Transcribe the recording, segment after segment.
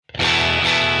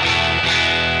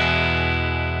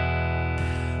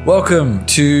Welcome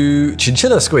to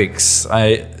Chinchilla Squeaks.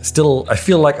 I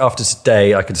feel like after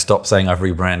today I could stop saying I've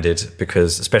rebranded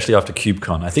because, especially after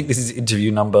KubeCon, I think this is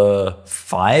interview number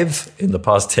 5 in the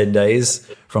past 10 days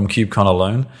from KubeCon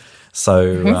alone.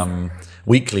 So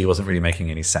weekly wasn't really making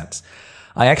any sense.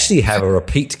 I actually have a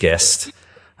repeat guest.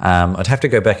 I'd have to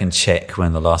go back and check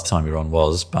when the last time we were on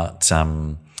was, but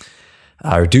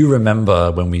I do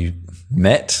remember when we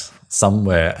met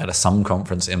somewhere at some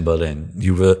conference in Berlin.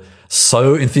 You were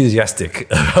so enthusiastic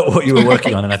about what you were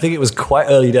working on, and I think it was quite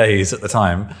early days at the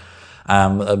time.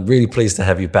 I'm really pleased to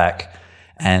have you back.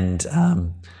 And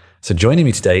so joining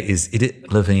me today is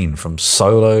Idit Levine from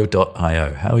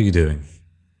Solo.io. How are you doing?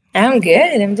 I'm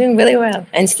good. I'm doing really well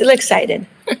and still excited.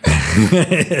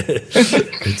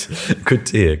 Good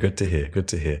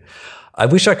to hear. I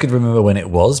wish I could remember when it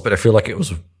was, but I feel like it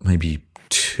was maybe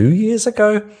 2 years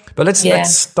ago. But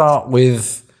let's start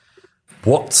with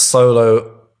what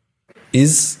Solo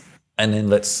is, and then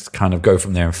let's kind of go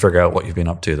from there and figure out what you've been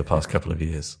up to the past couple of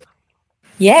years.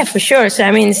 Yeah, for sure. So,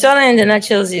 I mean, Solo in the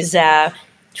nutshell is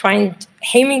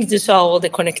aiming to solve the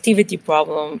connectivity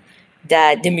problem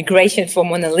that the migration from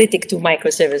monolithic to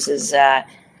microservices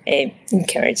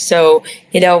encourage. So,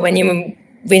 when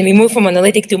we move from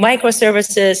monolithic to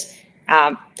microservices,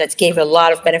 that gave a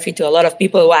lot of benefit to a lot of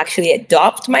people who actually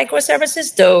adopt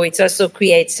microservices, though it also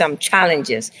creates some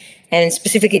challenges, and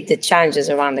specifically the challenges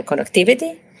around the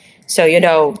connectivity. So,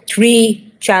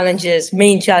 3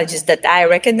 main challenges that I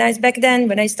recognized back then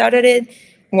when I started it.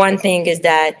 One thing is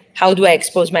that how do I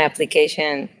expose my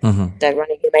application that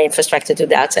running in my infrastructure to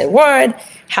the outside world?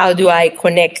 How do I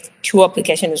connect 2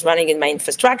 applications running in my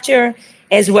infrastructure?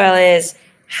 As well as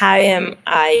how am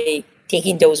I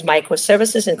taking those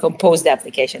microservices and compose the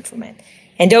application from it?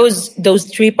 And those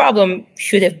 3 problems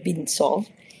should have been solved.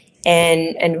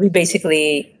 And we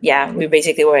basically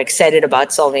were excited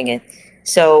about solving it.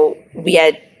 So we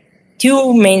had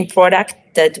 2 main products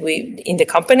in the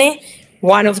company.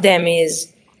 One of them is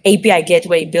API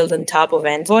gateway built on top of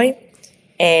Envoy,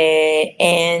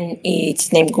 and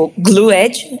it's named Glue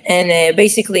Edge. And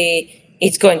basically,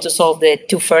 it's going to solve the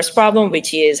 2 first problem,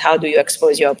 which is how do you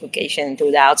expose your application to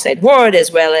the outside world,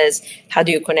 as well as how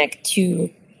do you connect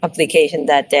 2 applications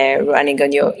that they're running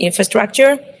on your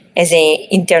infrastructure as an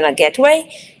internal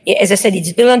gateway. As I said,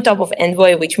 it's built on top of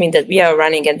Envoy, which means that we are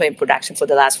running Envoy in production for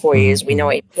the last 4 years. We know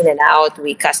it in and out.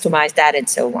 We customize that and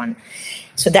so on.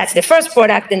 So that's the first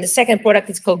product. And the second product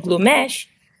is called Glue Mesh.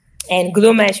 And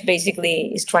Glue Mesh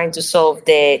basically is trying to solve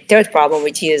the 3rd problem,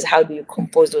 which is how do you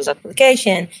compose those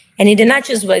applications. And in the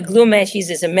nutshell, what Glue Mesh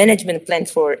is a management plan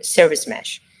for service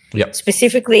mesh. Yep.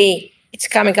 Specifically, it's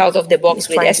coming out of the box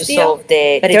with Istio to solve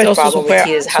the 3rd problem, which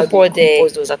is how to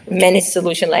compose those managed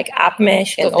solution like App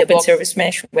Mesh and Open Service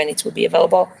Mesh when it will be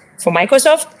available for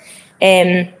Microsoft.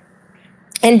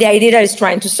 And the idea that it's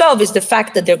trying to solve is the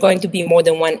fact that there are going to be more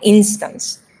than one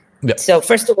instance. Yep. So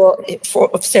first of all,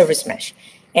 of service mesh.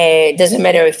 It doesn't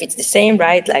matter if it's the same,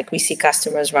 right? Like we see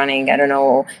customers running,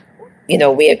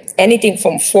 we have anything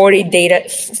from 40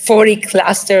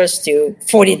 clusters to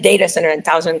 40 data center and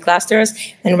 1,000 clusters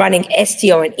and running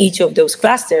Istio in each of those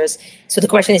clusters. So the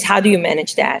question is, how do you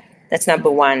manage that? That's number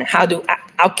one. How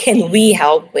can we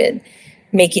help with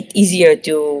make it easier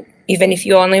to, even if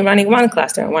you're only running one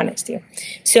cluster and one Istio?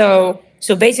 So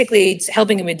basically it's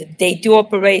helping with the day 2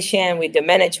 operation, with the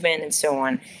management and so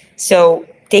on. So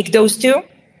take those 2.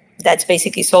 That's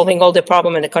basically solving all the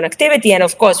problem and the connectivity. And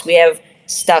of course, we have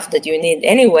stuff that you need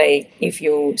anyway if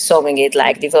you're solving it,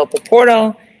 like developer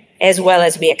portal, as well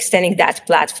as we extending that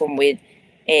platform with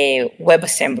a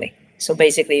WebAssembly. So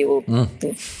basically,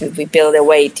 we build a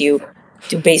way to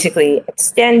basically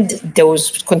extend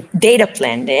those data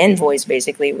plan, the envoys,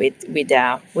 basically with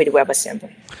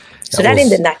WebAssembly. So that in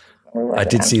the next. I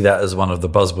did see that as one of the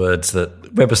buzzwords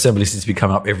that WebAssembly seems to be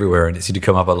coming up everywhere, and it seemed to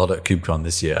come up a lot at KubeCon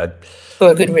this year. For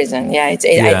a good reason, I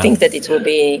think that it will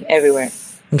be everywhere.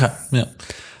 Okay, yeah.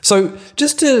 So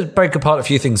just to break apart a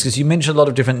few things, because you mentioned a lot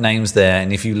of different names there,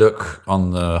 and if you look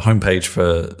on the homepage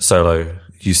for Solo,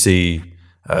 you see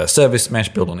Service Mesh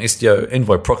built on Istio,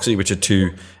 Envoy Proxy, which are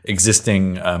 2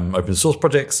 existing open source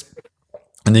projects,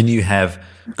 and then you have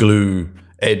Glue,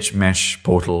 Edge, Mesh,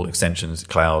 Portal, Extensions,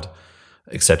 Cloud,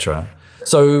 etc.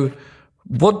 So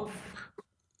how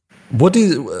are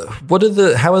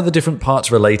the different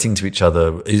parts relating to each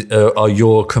other? Are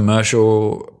your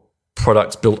commercial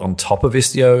products built on top of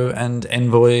Istio and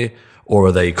Envoy, or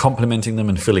are they complementing them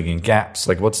and filling in gaps?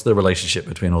 Like, what's the relationship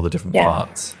between all the different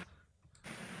parts?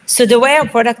 So the way our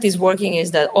product is working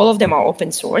is that all of them are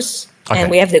open source,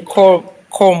 and we have the core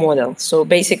core model. So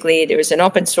basically, there is an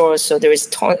open source. So there is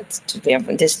we have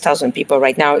this 1,000 people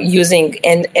right now using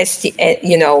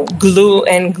Glue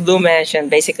and Glue Mesh, and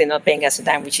basically not paying us a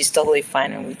dime, which is totally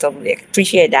fine, and we totally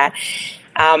appreciate that.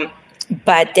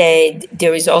 But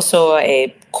there is also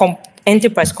a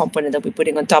enterprise component that we're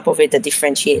putting on top of it that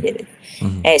differentiated it.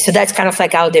 Mm-hmm. So that's kind of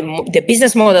like how the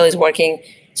business model is working.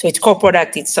 So it's core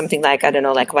product. It's something like, I don't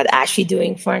know, like what Ashley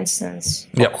doing, for instance,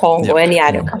 or Kong or any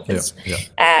other companies.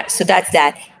 So that's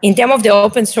that. In terms of the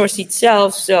open source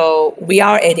itself, so we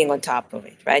are adding on top of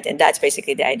it, right? And that's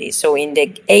basically the idea. So in the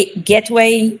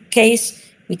gateway case,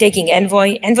 we're taking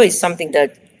Envoy. Envoy is something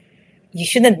that you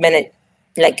shouldn't manage,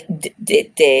 like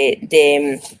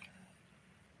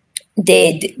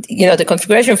the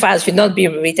configuration files should not be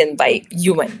written by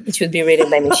human. It should be written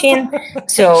by machine.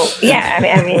 So yeah,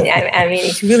 I mean,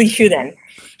 it really shouldn't.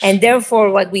 And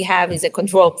therefore, what we have is a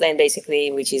control plane,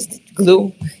 basically, which is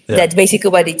Glue. Yeah. That basically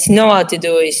what it knows how to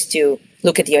do is to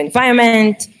look at your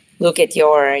environment, look at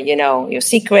your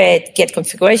secret, get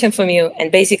configuration from you,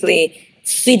 and basically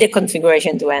feed the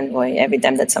configuration to Envoy every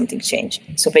time that something changes.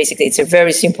 So basically, it's a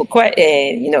very simple,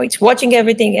 it's watching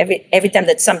everything. Every time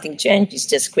that something changes, it's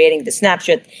just creating the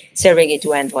snapshot, serving it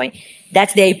to Envoy.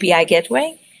 That's the API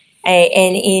gateway.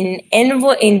 And in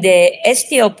Envoy, in the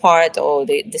STL part or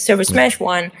the service mesh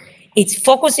one, it's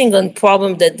focusing on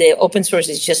problem that the open source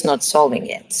is just not solving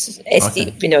yet.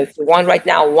 Okay. If you want right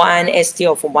now one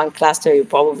STL for one cluster, you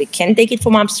probably can take it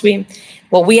from upstream.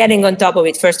 What we're adding on top of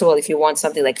it, first of all, if you want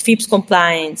something like FIPS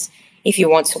compliance, if you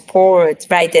want support,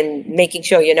 right, and making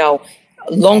sure,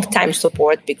 long time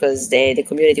support, because the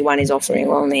community one is offering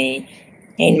only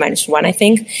N-1, I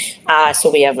think.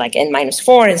 So we have like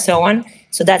N-4 and so on.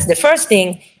 So that's the first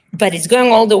thing. But it's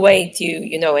going all the way to,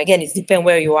 again, it depends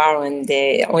where you are on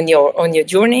your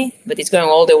journey, but it's going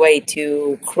all the way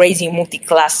to crazy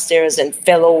multi-clusters and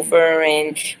failover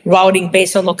and routing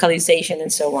based on localization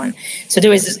and so on. So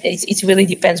it really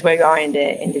depends where you are in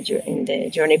the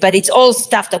journey. But it's all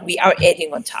stuff that we are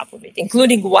adding on top of it,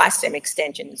 including WASM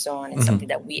extension and so on. It's something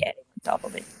that we add on top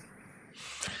of it.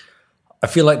 I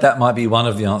feel like that might be one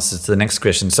of the answers to the next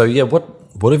question. So yeah,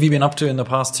 what have you been up to in the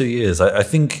past 2 years? I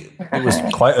think it was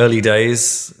quite early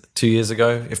days 2 years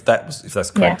ago, if that's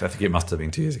correct. Yeah. I think it must have been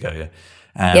 2 years ago.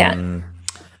 Yeah.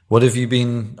 What have you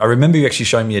been? I remember you actually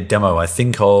showing me a demo. I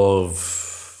think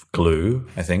of Glue.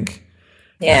 I think.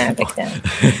 Yeah, back then.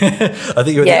 I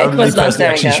think you were the only person who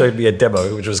actually showed me a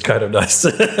demo, which was kind of nice.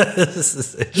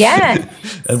 Yeah.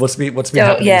 And what's been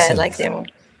happening? Yeah, since? Like demo.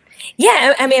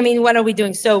 Yeah, I mean, what are we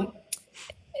doing? So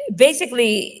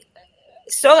basically,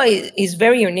 Solar is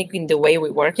very unique in the way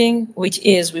we're working, which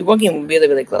is we're working really,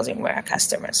 really closely with our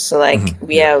customers. So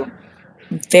we have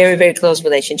very, very close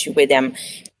relationship with them.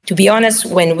 To be honest,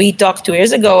 when we talked 2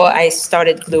 years ago, I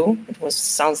started Glue. It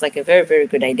sounds like a very, very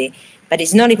good idea, but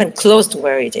it's not even close to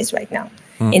where it is right now.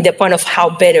 In the point of how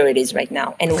better it is right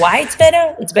now. And why it's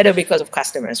better? It's better because of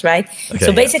customers, right? Okay,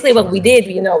 so basically what we did,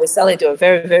 we sell it to a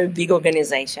very, very big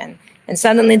organization. And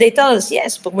suddenly they tell us,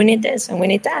 yes, but we need this and we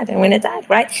need that and we need that,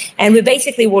 right? And we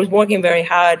basically were working very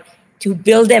hard to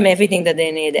build them everything that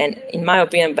they need. And in my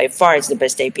opinion, by far, it's the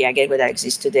best API gateway that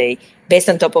exists today. Based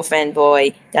on top of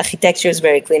Envoy, the architecture is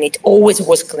very clean. It always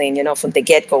was clean, from the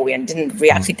get-go. We didn't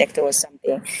re-architect or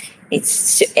something.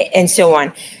 And so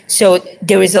on. So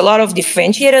there is a lot of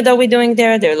differentiator that we're doing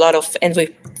there. There are a lot of Envoy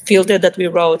filter that we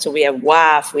wrote. So we have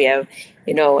WAF, we have,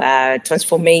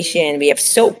 transformation, we have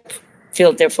SOAP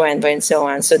filter for Envoy and so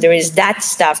on. So there is that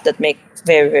stuff that makes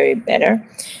very, very better.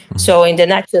 Mm-hmm. So in the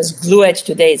nutshell, Glue Edge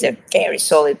today is a very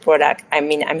solid product. I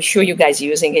mean, I'm sure you guys are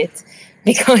using it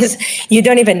because you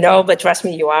don't even know, but trust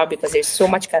me, you are, because there's so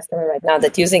much customer right now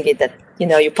that using it that,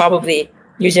 you're probably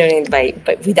using it by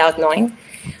without knowing.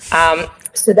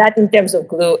 So that in terms of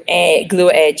Glue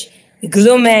Edge.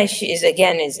 Glue Mesh is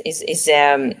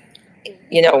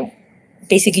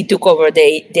basically took over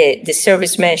the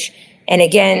service mesh, and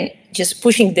again, just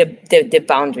pushing the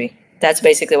boundary. That's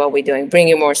basically what we're doing,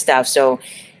 bringing more stuff. So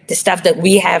the stuff that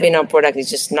we have in our product is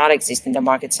just not exist in the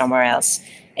market somewhere else.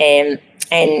 And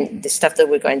the stuff that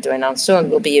we're going to announce soon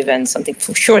will be even something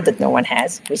for sure that no one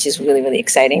has, which is really, really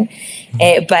exciting.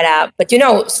 But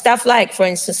stuff like, for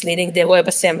instance, leading the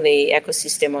WebAssembly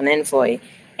ecosystem on Envoy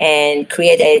and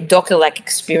create a Docker-like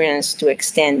experience to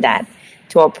extend that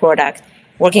to our product,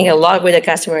 working a lot with the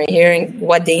customer, hearing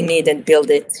what they need and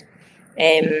build it.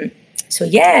 So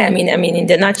yeah, I mean, in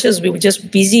the nutshell, we were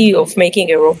just busy of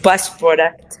making a robust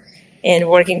product and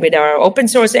working with our open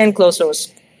source and closed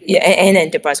source and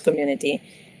enterprise community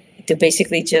to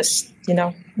basically just,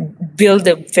 build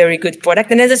a very good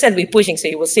product. And as I said, we're pushing, so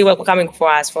you will see what's coming for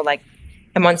us for like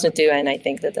a month or two, and I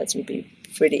think that will be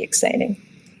pretty exciting.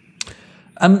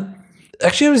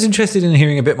 Actually, I was interested in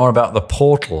hearing a bit more about the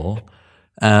portal.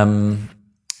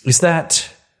 Is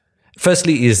that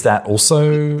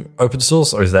also open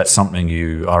source, or is that something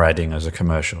you are adding as a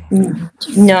commercial?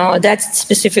 No, that's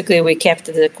specifically we kept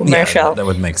the commercial. Yeah, that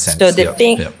would make sense. So the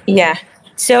thing, yeah.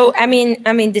 So I mean,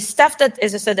 the stuff that,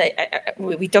 as I said,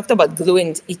 we talked about Glue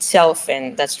in itself,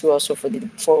 and that's true also for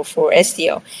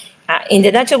Istio. In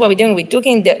the nutshell, what we're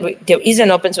doing, there is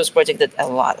an open source project that a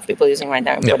lot of people are using right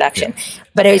now in production,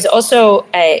 but there is also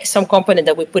some component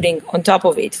that we're putting on top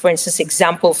of it. For instance,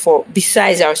 example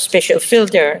besides our special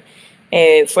filter,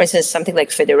 for instance, something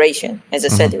like federation. As I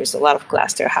said, there is a lot of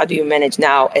cluster. How do you manage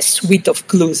now a suite of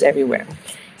glues everywhere?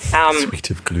 Suite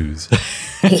of glues.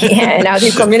 Yeah, and how do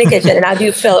you communicate and how do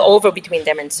you fail over between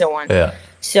them and so on? Yeah.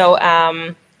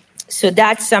 So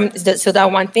that's that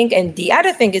one thing. And the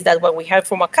other thing is that what we heard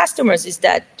from our customers is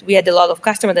that we had a lot of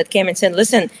customers that came and said,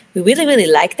 listen, we really, really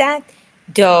like that,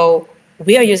 though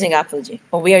we are using Apogee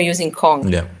or we are using Kong.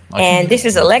 Yeah, and this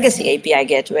is a legacy API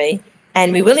gateway.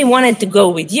 And we really wanted to go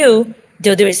with you,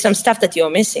 though there is some stuff that you're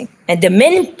missing. And the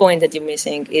main point that you're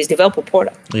missing is developer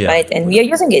portal, right? And we are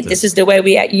using it. This is the way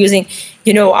we are using,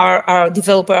 our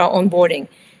developer onboarding.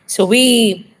 So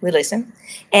we listen.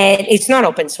 And it's not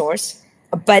open source,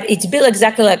 but it's built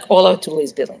exactly like all our tool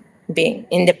is being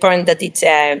in the point that it's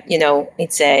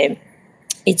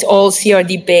all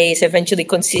CRD based, eventually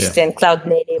consistent, cloud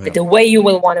native, the way you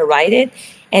will want to write it.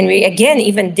 And we, again,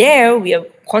 even there, we are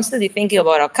constantly thinking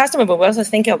about our customer, but we're also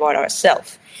thinking about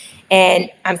ourselves. And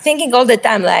I'm thinking all the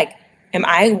time, like, am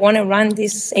I want to run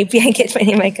this API gateway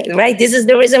in my right? This is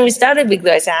the reason we started with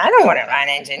Glue. I said, I don't want to run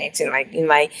Nginx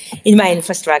in my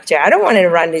infrastructure. I don't want to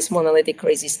run this monolithic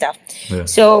crazy stuff. Yeah.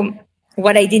 So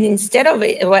what I did instead of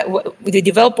it, with the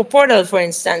developer portal, for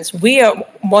instance,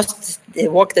 most the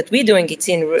work that we're doing,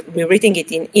 we're writing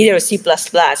it in either C++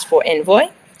 for Envoy,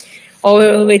 or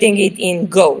we're writing it in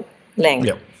Go lang.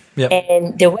 Yep. Yep.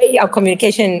 And the way our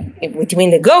communication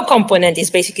between the Go component is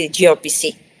basically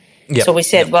gRPC. Yep. So we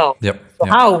said, how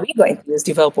are we going to use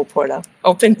developer portal?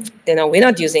 We're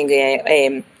not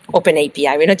using Open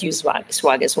API. We're not using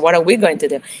Swagger. So what are we going to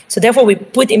do? So therefore, we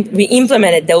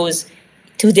implemented those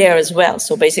to there as well.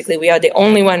 So basically, we are the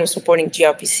only one who's supporting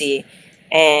gRPC,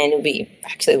 and we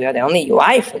are the only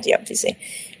UI for gRPC.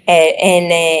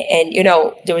 And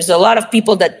there was a lot of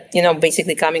people that,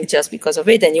 basically coming just because of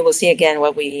it. And you will see again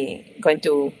what we're going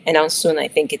to announce soon. I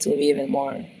think it will be even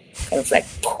more kind of like,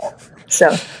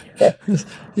 so.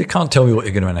 You can't tell me what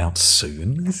you're going to announce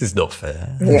soon. This is not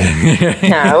fair. Yeah.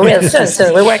 No, real soon.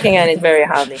 So we're working on it very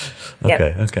hardly.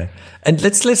 Okay. And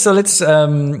let's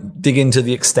dig into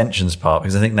the extensions part,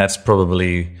 because I think that's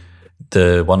probably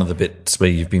one of the bits where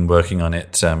you've been working on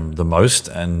it the most.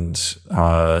 And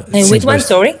which one?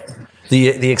 Sorry.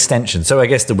 The extension. So I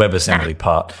guess the WebAssembly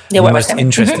part, the most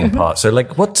interesting part. So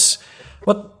like, let's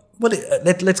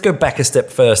go back a step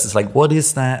first. It's like, what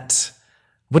is that?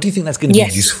 What do you think that's going to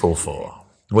be useful for?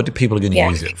 What do people are going to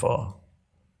use it for?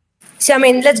 So,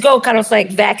 let's go kind of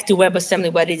like back to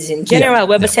WebAssembly, what it is in general.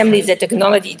 WebAssembly is a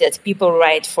technology that people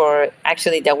write for.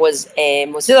 Actually, there was a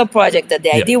Mozilla project that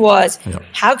the idea was,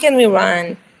 how can we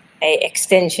run an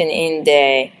extension in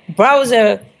the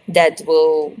browser that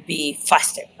will be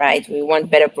faster, right? We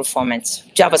want better performance.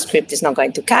 JavaScript is not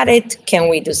going to cut it. Can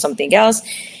we do something else?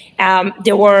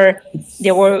 There were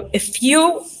a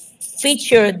few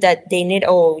feature that they need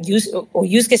or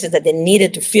use cases that they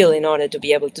needed to fill in order to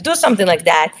be able to do something like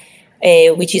that,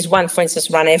 which is one, for instance,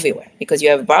 run everywhere, because you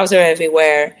have a browser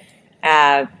everywhere.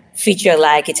 Feature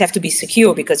like it have to be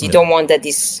secure, because you don't want that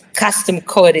this custom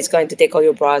code is going to take all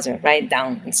your browser right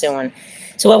down and so on.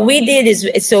 So what we did is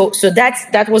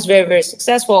that was very, very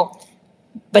successful.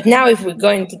 But now if we're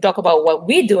going to talk about what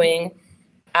we're doing,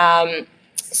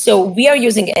 so we are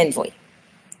using Envoy.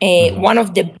 One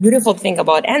of the beautiful things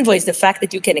about Envoy is the fact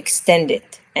that you can extend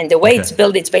it. And the way it's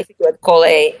built, it's basically what we call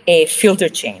a filter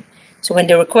chain. So when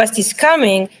the request is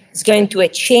coming, it's going to a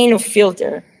chain of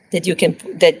filter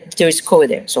that there is code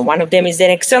there. So one of them is an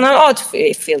external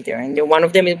auth filter, and one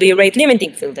of them will be a rate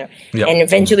limiting filter, and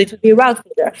eventually it will be a route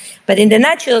filter. But in the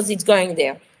nutshell, it's going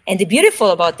there. And the beautiful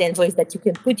about Envoy is that you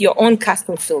can put your own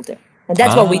custom filter. And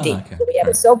that's what we did. Okay. So we have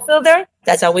a SOAP filter.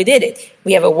 That's how we did it.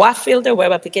 We have a WAF filter,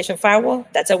 Web Application Firewall.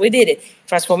 That's how we did it.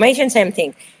 Transformation, same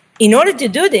thing. In order to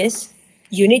do this,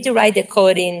 you need to write the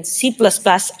code in C++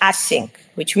 async,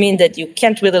 which means that you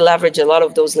can't really leverage a lot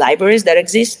of those libraries that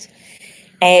exist.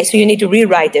 So you need to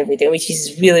rewrite everything, which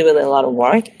is really, really a lot of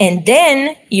work. And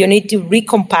then you need to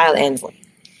recompile Envoy.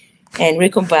 And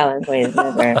recompile Envoy is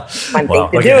never one Wow,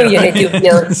 thing to okay. do. You need to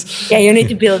build, you need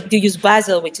to build, to use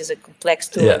Bazel, which is a complex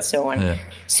tool and so on. Yeah.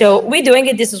 So we're doing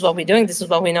it. This is what we're doing. This is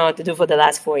what we know how to do for the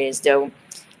last 4 years, though.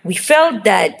 We felt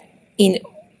that in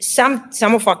some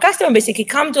of our customers basically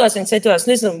come to us and said to us,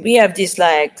 listen, we have this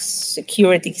like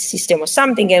security system or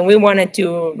something, and we wanted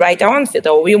to write our own filter,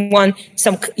 or we want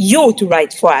you to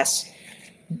write for us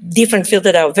different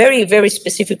filters that are very, very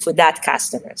specific for that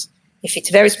customers. If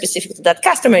it's very specific to that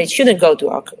customer, it shouldn't go to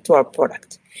our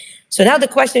product. So now the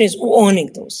question is, who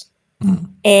owning those?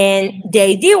 And the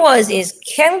idea is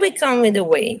can we come with a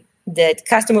way that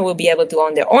customer will be able to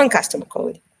own their own customer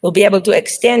code, will be able to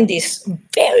extend this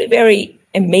very, very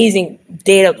amazing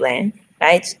data plan,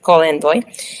 right, called Envoy,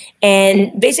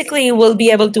 and basically will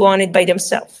be able to own it by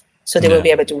themselves. So they will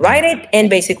be able to write it and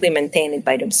basically maintain it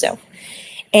by themselves.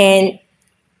 And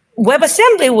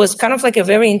WebAssembly was kind of like a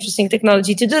very interesting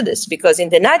technology to do this, because in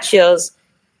the nutshells,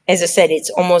 as I said,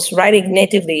 it's almost writing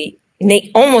natively,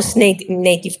 almost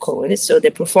native code. So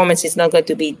the performance is not going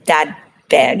to be that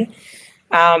bad.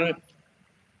 Of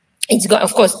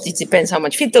course, it depends how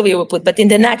much filter we will put, but in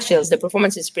the nutshells, the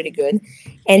performance is pretty good.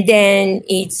 And then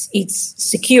it's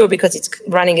secure because it's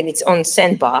running in its own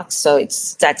sandbox, so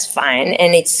that's fine.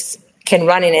 And can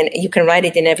run you can write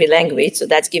it in every language, so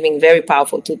that's giving very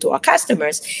powerful tool to our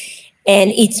customers.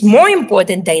 And it's more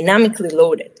important, dynamically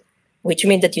loaded, which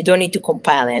means that you don't need to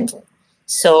compile Envoy.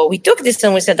 So we took this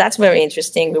and we said, that's very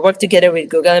interesting. We worked together with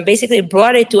Google and basically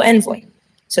brought it to Envoy.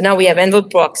 So now we have Envoy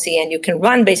proxy, and you can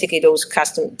run basically those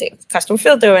custom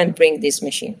filter and bring this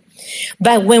machine.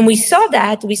 But when we saw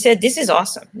that, we said, this is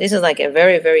awesome. This is like a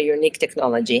very, very unique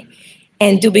technology.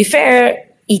 And to be fair,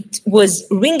 it was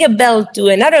ring a bell to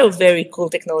another very cool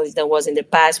technology that was in the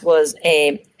past, was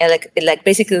like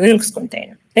basically Linux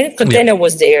container. Linux container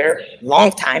was there a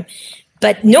long time,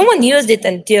 but no one used it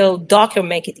until Docker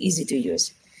make it easy to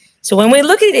use. So when we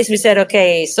look at this, we said,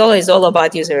 okay, Solr is all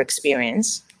about user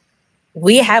experience.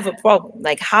 We have a problem.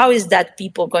 Like, how is that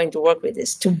people going to work with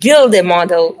this? To build a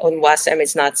model on Wasm,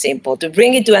 it's not simple. To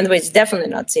bring it to Envoy, it's definitely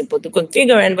not simple. To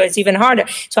configure Envoy, it's even harder.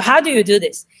 So how do you do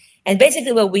this? And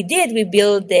basically what we did, we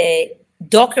built the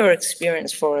Docker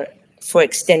experience for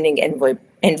extending Envoy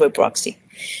proxy.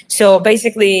 So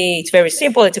basically, it's very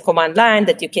simple. It's a command line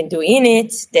that you can do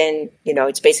init. Then,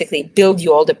 it's basically build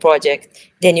you all the project.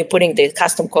 Then you're putting the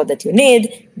custom code that you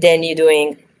need. Then you're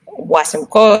doing Wasm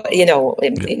code,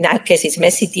 in that case, it's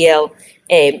MessyTL,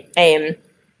 a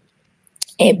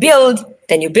build.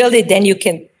 Then you build it. Then you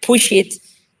can push it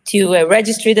to a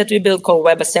registry that we built called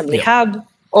WebAssembly Hub,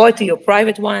 or to your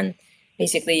private one.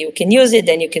 Basically, you can use it,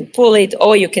 then you can pull it,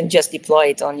 or you can just deploy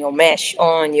it on your mesh,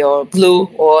 on your Glue,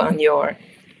 or on your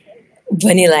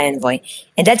vanilla Envoy.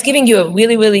 And that's giving you a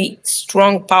really, really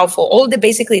strong, powerful,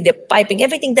 basically the piping,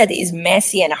 everything that is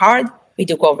messy and hard, we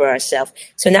took over ourselves.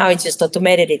 So now it's just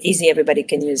automated, it's easy, everybody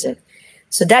can use it.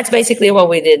 So that's basically what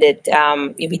we did it.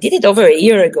 We did it over a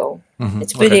year ago. Mm-hmm.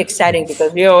 It's pretty exciting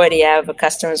because we already have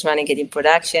customers running it in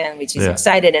production, which is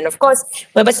exciting. And of course,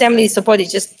 WebAssembly support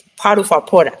is just part of our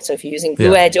product. So if you're using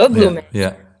BlueEdge or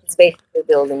Bluemesh, it's basically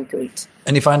building to it.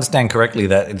 And if I understand correctly,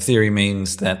 that in theory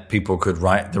means that people could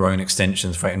write their own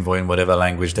extensions for Envoy in whatever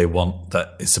language they want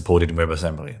that is supported in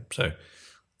WebAssembly. So,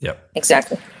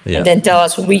 exactly. And then tell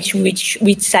us which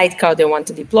sidecar they want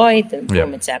to deploy it, and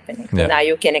boom, it's happening. So now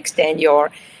you can extend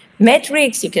your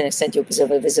metrics, you can extend your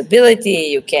visibility,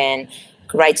 you can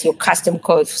write your custom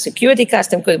code, security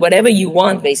custom code, whatever you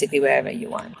want, basically wherever you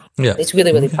want. It's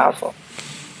really, really powerful.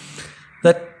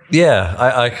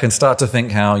 I can start to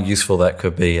think how useful that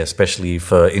could be, especially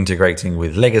for integrating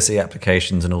with legacy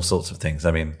applications and all sorts of things.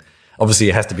 I mean, obviously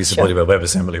it has to be supported by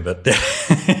WebAssembly, but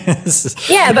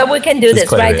but we can do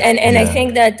this, right? And I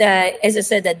think that, as I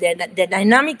said, that the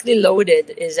dynamically loaded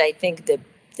is, I think, the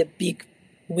big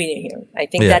winner here. I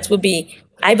think that would be,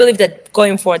 I believe that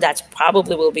going forward, that's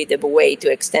probably will be the way to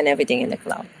extend everything in the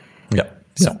cloud.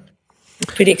 So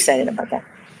pretty excited about that.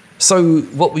 So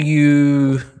what were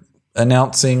you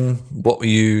announcing? What were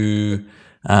you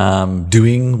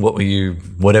doing? What were you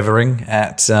whatevering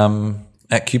at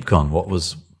KubeCon? What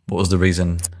was the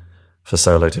reason for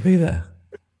Solr to be there?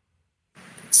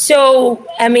 So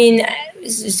I mean,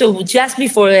 just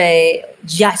before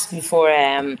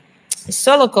KubeCon,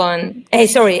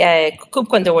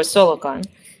 there was SoloCon.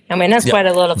 I mean, that's quite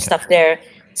a lot of stuff there.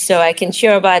 So I can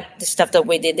share about the stuff that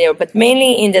we did there, but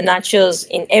mainly in the nutshells,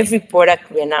 in every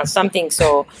product we announced something.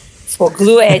 So for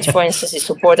BlueEdge, for instance, is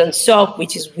support on SOAP,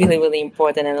 which is really, really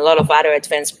important, and a lot of other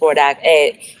advanced product.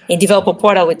 In Developer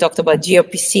Portal, we talked about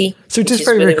gRPC. So just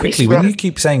very, very quickly, when you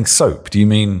keep saying SOAP, do you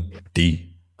mean the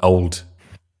old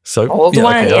So old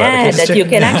one, okay, right, that you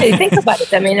can actually think about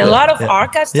it. I mean, a lot of our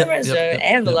customers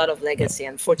have a lot of legacy,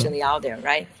 unfortunately, out there,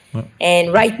 right?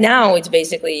 And right now, it's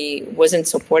basically wasn't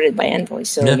supported by Envoy,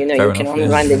 so you can only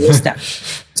run the new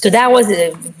stuff. So that was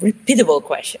a repeatable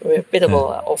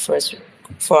offers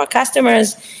for our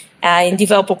customers. In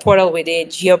Developer Portal, we did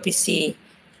gRPC,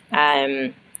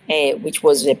 which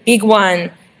was a big one,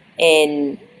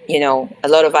 and a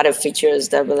lot of other features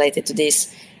that related to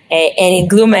this. And in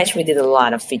GlueMesh, we did a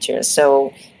lot of features.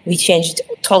 So we changed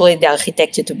totally the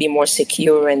architecture to be more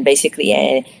secure and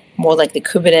basically more like the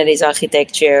Kubernetes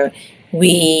architecture.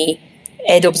 We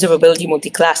add observability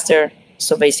multi-cluster.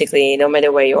 So basically, no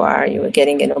matter where you are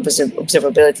getting an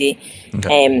observability.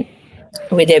 Okay.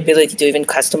 With the ability to even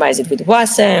customize it with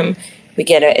WASM. We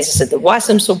get, as I said, the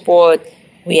WASM support.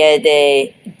 We had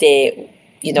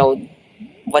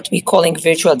what we're calling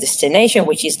virtual destination,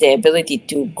 which is the ability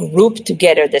to group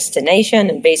together destination.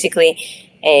 And basically,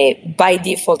 by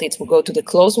default, it will go to the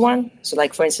closed one. So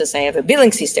like, for instance, I have a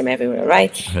billing system everywhere,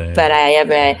 right? Okay. But I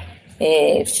have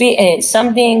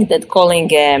something that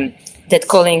calling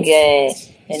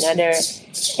another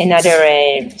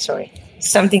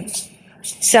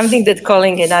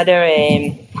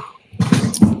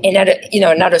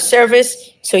service.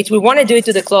 So we want to do it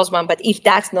to the closed one, but if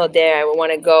that's not there, we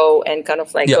want to go and kind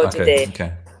of go to the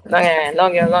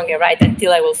longer, right,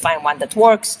 until I will find one that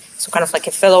works. So kind of like a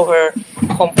failover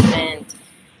component.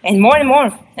 And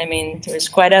more. I mean, there's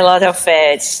quite a lot of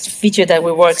feature that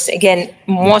we work, again,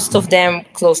 most of them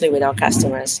closely with our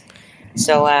customers.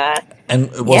 So,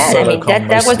 and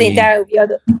that was the entire...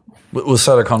 Was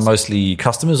Solarcon mostly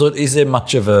customers, or is there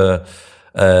much of a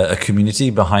community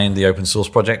behind the open source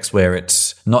projects where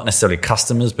it's not necessarily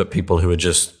customers, but people who are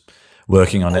just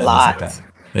working on it? A lot. And things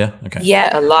like that? Yeah. Okay.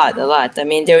 Yeah, a lot. I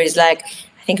mean, there is I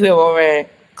think we have over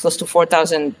close to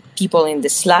 4,000 people in the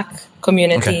Slack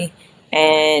community. Okay.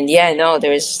 And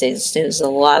there's a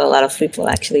lot of people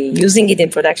actually using it in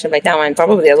production right now, and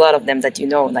probably a lot of them that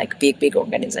like big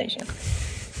organization.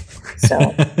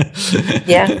 So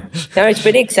it's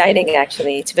pretty exciting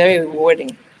actually. It's very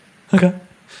rewarding. Okay.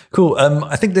 Cool.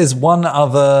 I think there's one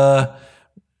other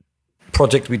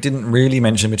project we didn't really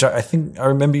mention, which I think I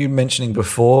remember you mentioning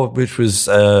before, which was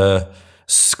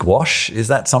Squash. Is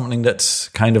that something that's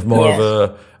kind of more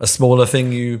of a smaller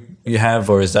thing you have,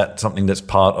 or is that something that's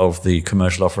part of the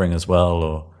commercial offering as well?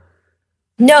 Or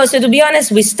no. So to be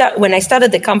honest, when I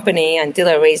started the company until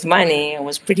I raised money, I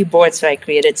was pretty bored, so I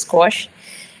created Squash.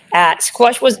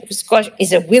 Squash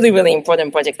is a really, really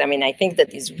important project. I mean, I think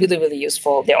that is really, really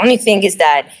useful. The only thing is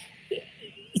that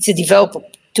it's a developer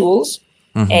tools.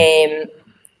 Mm-hmm.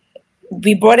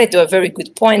 We brought it to a very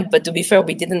good point, but to be fair,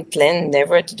 we didn't plan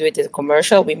never to do it as a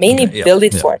commercial. We mainly built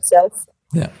it for ourselves.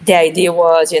 Yeah. The idea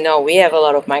was, we have a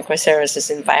lot of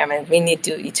microservices environment.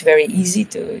 It's very easy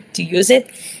to use it.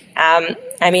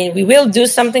 I mean, we will do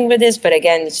something with this, but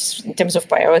again, it's just in terms of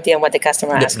priority and what the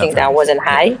customer asking, that wasn't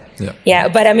high. Yeah,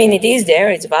 but I mean, it is there.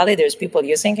 It's valid. There's people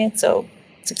using it, so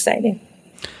it's exciting.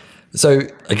 So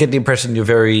I get the impression you're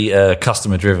very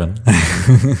customer driven.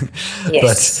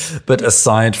 Yes. But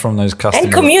aside from those customers...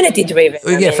 And community driven.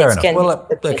 Fair enough. Well,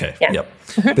 okay. Yep.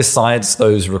 Besides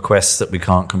those requests that we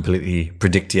can't completely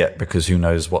predict yet because who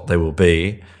knows what they will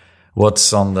be,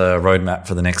 what's on the roadmap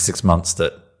for the next 6 months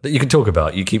that you can talk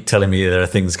about? You keep telling me there are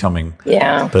things coming.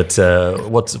 Yeah. But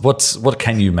what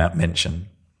can you mention?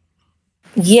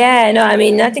 Yeah, no, I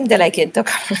mean, nothing that I can talk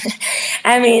about.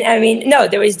 I mean, no,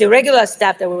 there is the regular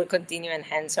stuff that we will continue to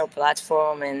enhance our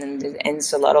platform and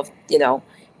a lot of,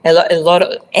 a lot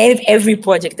of every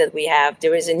project that we have.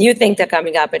 There is a new thing that's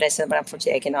coming up, and I said, but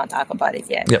unfortunately, I cannot talk about it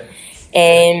yet. Yep.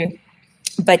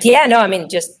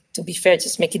 Just to be fair,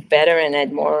 just make it better and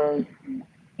add more,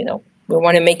 we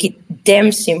want to make it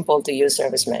damn simple to use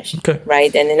Service Mesh,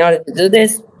 right? And in order to do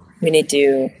this, we need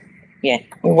to,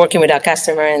 we're working with our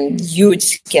customer and huge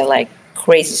scale, like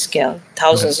crazy scale,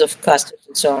 thousands of customers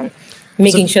and so on,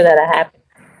 making sure that happens.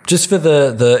 Just for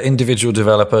the individual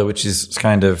developer, which is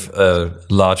kind of a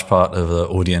large part of the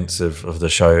audience of the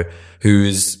show,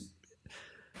 who's,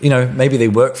 maybe they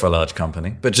work for a large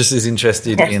company, but just is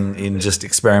interested in just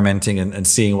experimenting and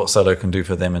seeing what Solo can do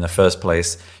for them in the first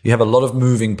place. You have a lot of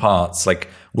moving parts. Like,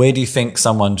 where do you think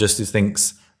someone just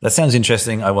thinks, that sounds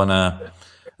interesting, I want to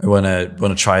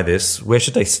try this? Where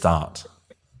should they start?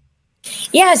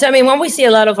 Yes, I mean, when we see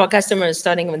a lot of our customers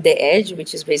starting with the edge,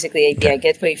 which is basically API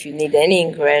gateway, if you need any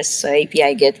ingress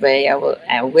API gateway,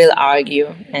 I will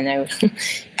argue, and I will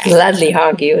gladly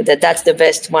argue that that's the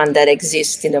best one that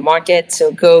exists in the market.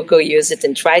 So go use it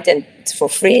and try it, and it's for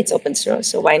free. It's open source,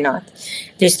 so why not?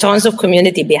 There's tons of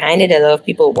community behind it. A lot of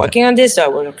people working on this, so I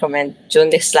would recommend join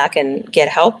the Slack and get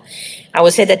help. I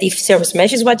would say that if Service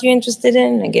Mesh is what you're interested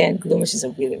in, again, Glue Mesh is a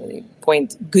really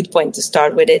good point to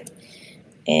start with it.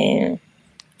 And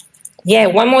yeah,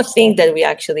 one more thing that we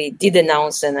actually did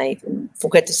announce, and I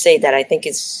forgot to say that I think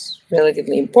is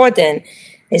relatively important,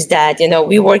 is that,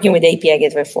 we're working with API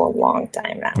Gateway for a long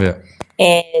time now. Yeah.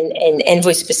 And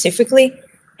Envoy specifically.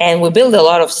 And we build a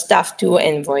lot of stuff to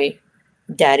Envoy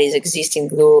that is existing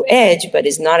Glue Edge, but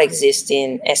is not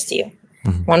existing STO.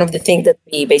 Mm-hmm. One of the things that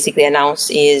we basically announced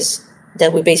is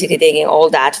that we're basically taking all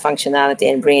that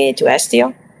functionality and bringing it to STO.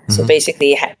 Mm-hmm. So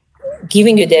basically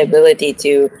giving you the ability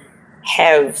to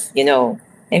have,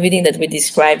 everything that we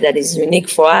described that is unique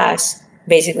for us,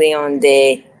 basically on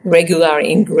the regular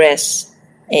ingress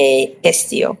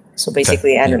STO. So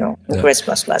basically, okay. I don't know, ingress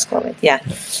plus call it. Yeah.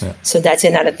 So that's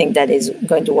another thing that is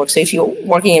going to work. So if you're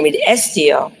working with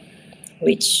STO,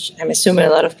 which I'm assuming a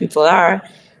lot of people are,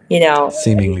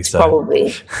 seemingly so.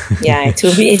 Probably, yeah. It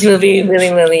will be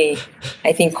really, really,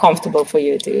 I think, comfortable for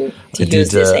you to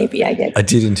use this API. I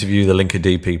did interview the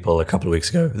Linkerd people a couple of weeks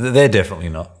ago. They're definitely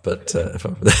not, but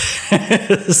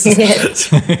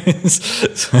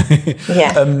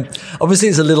obviously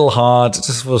it's a little hard.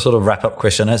 Just for a sort of wrap up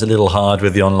question, it's a little hard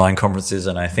with the online conferences,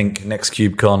 and I think next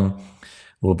KubeCon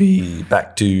will be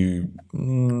back to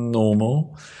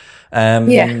normal.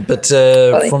 But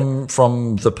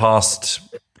from the past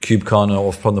KubeCon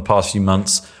or from the past few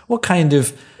months, what kind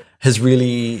of has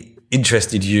really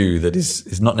interested you that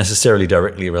is not necessarily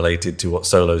directly related to what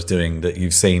Solo's doing, that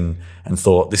you've seen and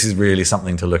thought this is really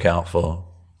something to look out for?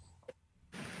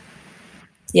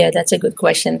 Yeah, that's a good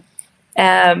question.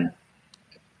 As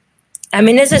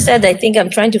I said, I think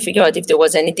I'm trying to figure out if there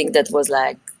was anything that was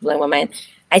like blowing my mind.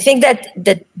 I think that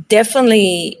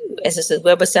definitely, as I said,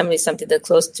 WebAssembly is something that's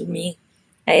close to me.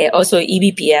 Also,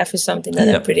 eBPF is something that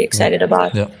I'm pretty excited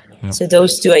about. Yeah. So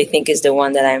those two, I think, is the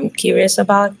one that I'm curious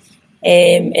about,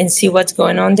 and see what's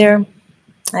going on there.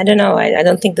 I don't know. I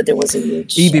don't think that there was a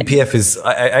huge... eBPF is...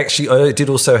 I did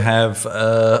also have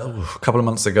a couple of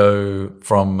months ago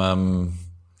from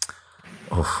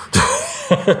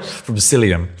from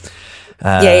Cilium.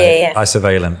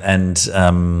 Isovalent. And...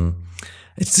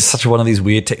 it's just such one of these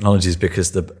weird technologies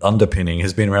because the underpinning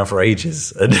has been around for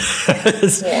ages. And,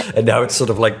 and now it's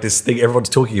sort of like this thing everyone's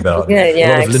talking about. A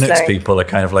lot of Linux people are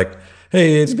kind of like,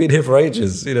 hey, it's been here for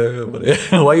ages. Why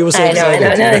are you so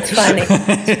excited? I know. It's funny.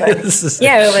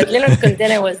 But Linux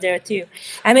Container was there too.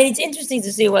 It's interesting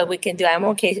to see what we can do. I'm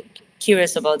okay.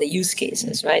 Curious about the use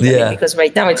cases, right? Because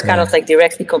right now it's kind of like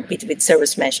directly compete with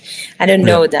Service Mesh. I don't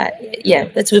know that.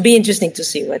 That will be interesting to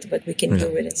see what we can do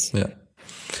with it. Yeah.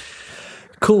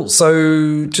 Cool.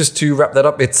 So just to wrap that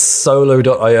up, it's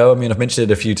solo.io. I've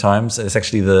mentioned it a few times. It's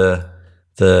actually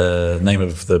the name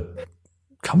of the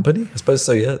company, I suppose.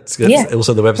 So it's good. It's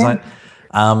also the website.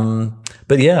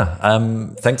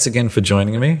 Thanks again for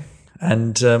joining me.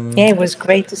 And it was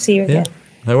great to see you again.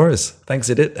 No worries. Thanks,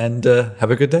 Idit, and have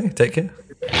a good day. Take care.